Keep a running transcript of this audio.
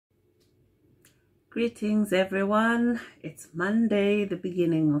Greetings everyone, it's Monday, the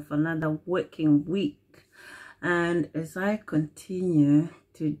beginning of another working week, and as I continue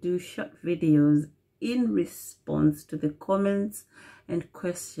to do short videos in response to the comments and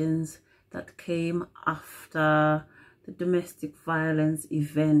questions that came after the domestic violence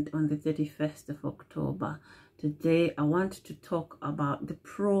event on the 31st of October, today I want to talk about the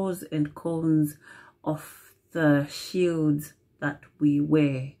pros and cons of the shields that we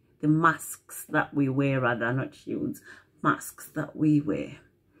wear. The masks that we wear, rather, not shields, masks that we wear.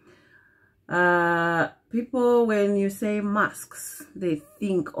 People, when you say masks, they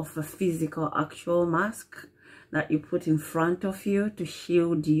think of a physical, actual mask that you put in front of you to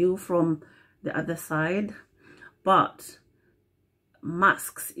shield you from the other side. But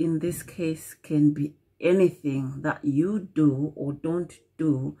masks in this case can be anything that you do or don't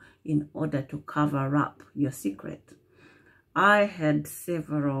do in order to cover up your secret. I had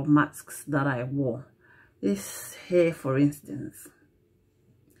several masks that I wore. This hair, for instance,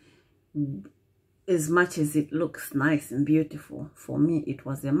 as much as it looks nice and beautiful, for me it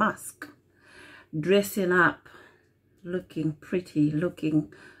was a mask. Dressing up, looking pretty,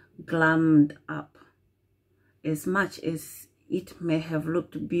 looking glammed up, as much as it may have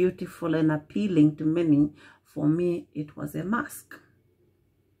looked beautiful and appealing to many, for me it was a mask.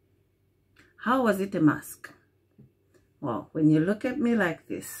 How was it a mask? Well, when you look at me like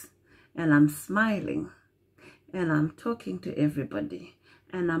this, and I'm smiling, and I'm talking to everybody,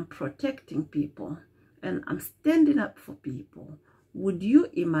 and I'm protecting people, and I'm standing up for people, would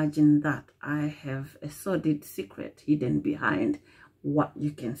you imagine that I have a sordid secret hidden behind what you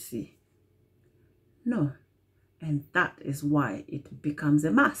can see? No. And that is why it becomes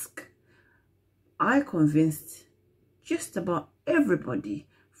a mask. I convinced just about everybody,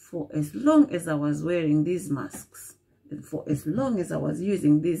 for as long as I was wearing these masks, for as long as I was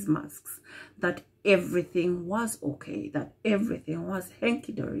using these masks, that everything was okay, that everything was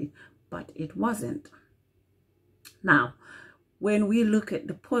hanky-dory, but it wasn't. Now, when we look at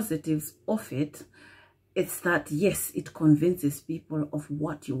the positives of it, it's that, yes, it convinces people of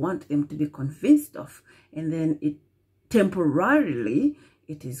what you want them to be convinced of, and then it temporarily,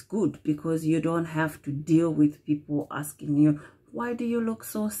 it is good because you don't have to deal with people asking you, why do you look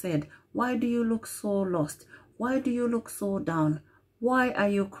so sad? Why do you look so lost? Why do you look so down? Why are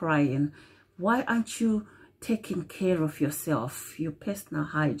you crying? Why aren't you taking care of yourself, your personal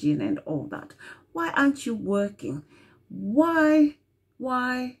hygiene and all that? Why aren't you working? Why?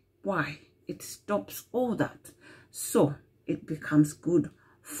 It stops all that. So it becomes good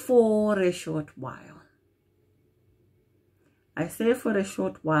for a short while. I say for a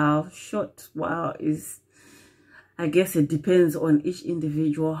short while. Short while is, I guess it depends on each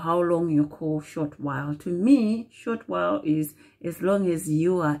individual how long you call short while. To me, short while is as long as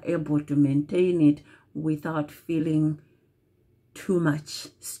you are able to maintain it without feeling too much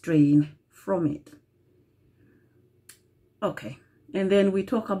strain from it. Okay, and then we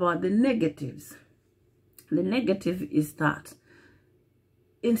talk about the negatives. The negative is that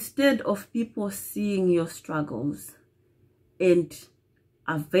instead of people seeing your struggles and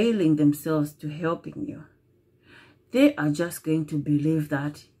availing themselves to helping you, they are just going to believe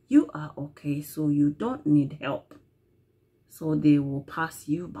that you are okay, so you don't need help. So they will pass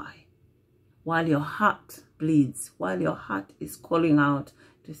you by while your heart bleeds, while your heart is calling out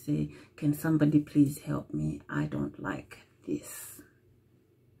to say, can somebody please help me? I don't like this.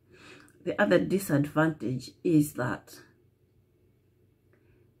 The other disadvantage is that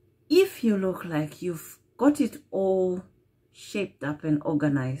if you look like you've got it all shaped up and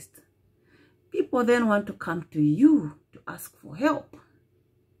organized, people then want to come to you to ask for help.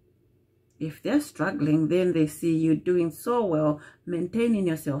 If they're struggling, then they see you doing so well, maintaining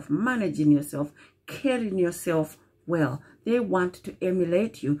yourself, managing yourself, carrying yourself well. They want to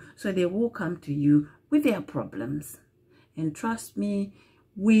emulate you, so they will come to you with their problems. And trust me,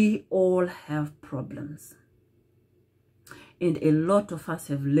 we all have problems. And a lot of us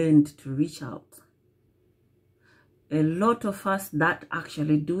have learned to reach out. A lot of us that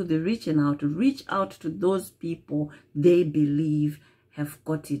actually do the reaching out, reach out to those people they believe have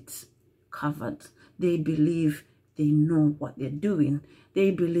got it covered. They believe they know what they're doing.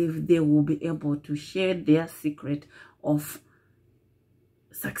 They believe they will be able to share their secret of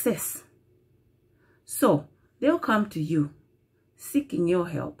success. So they'll come to you seeking your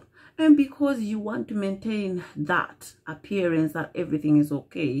help. And because you want to maintain that appearance that everything is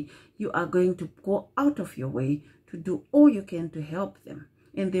okay, you are going to go out of your way to do all you can to help them.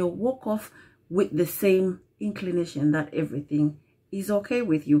 And they'll walk off with the same inclination that everything is okay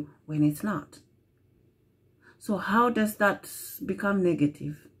with you when it's not. So how does that become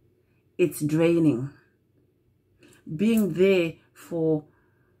negative? it's draining. Being there for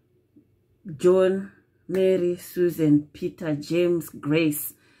John, Mary, Susan, Peter, James,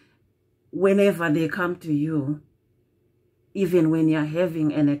 Grace, whenever they come to you, even when you're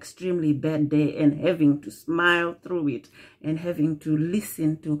having an extremely bad day and having to smile through it and having to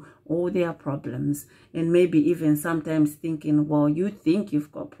listen to all their problems, and maybe even sometimes thinking, well, you think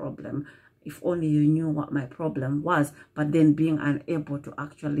you've got a problem, if only you knew what my problem was, but then being unable to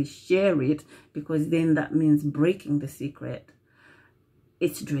actually share it, because then that means breaking the secret.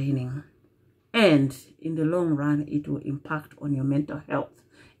 It's draining. And in the long run, it will impact on your mental health.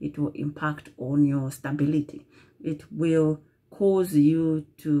 It will impact on your stability. It will cause you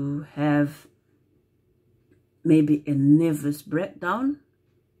to have maybe a nervous breakdown,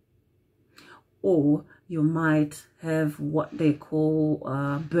 or you might have what they call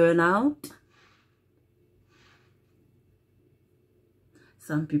burnout.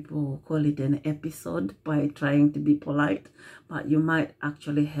 Some people call it an episode by trying to be polite, but you might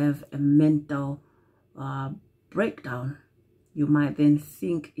actually have a mental breakdown. You might then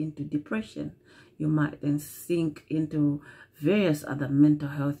sink into depression. You might then sink into various other mental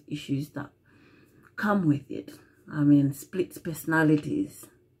health issues that come with it. I mean, split personalities.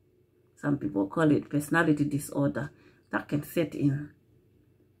 Some people call it personality disorder. That can set in.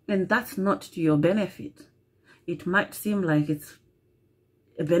 And that's not to your benefit. It might seem like it's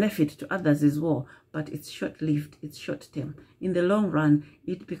a benefit to others as well, but it's short-lived, it's short-term. In the long run,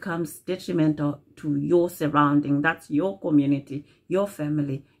 it becomes detrimental to your surrounding. That's your community, your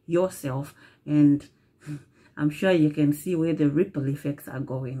family, yourself, and I'm sure you can see where the ripple effects are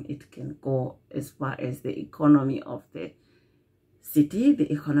going. It can go as far as the economy of the city,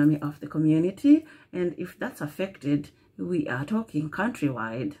 the economy of the community, and if that's affected, we are talking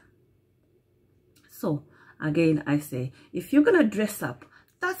countrywide. So again, I say, if you're gonna dress up,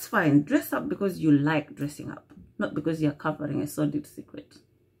 that's fine. Dress up because you like dressing up, not because you're covering a sordid secret.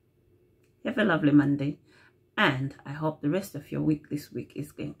 Have a lovely Monday, and I hope the rest of your week this week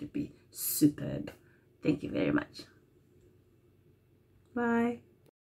is going to be superb. Thank you very much. Bye.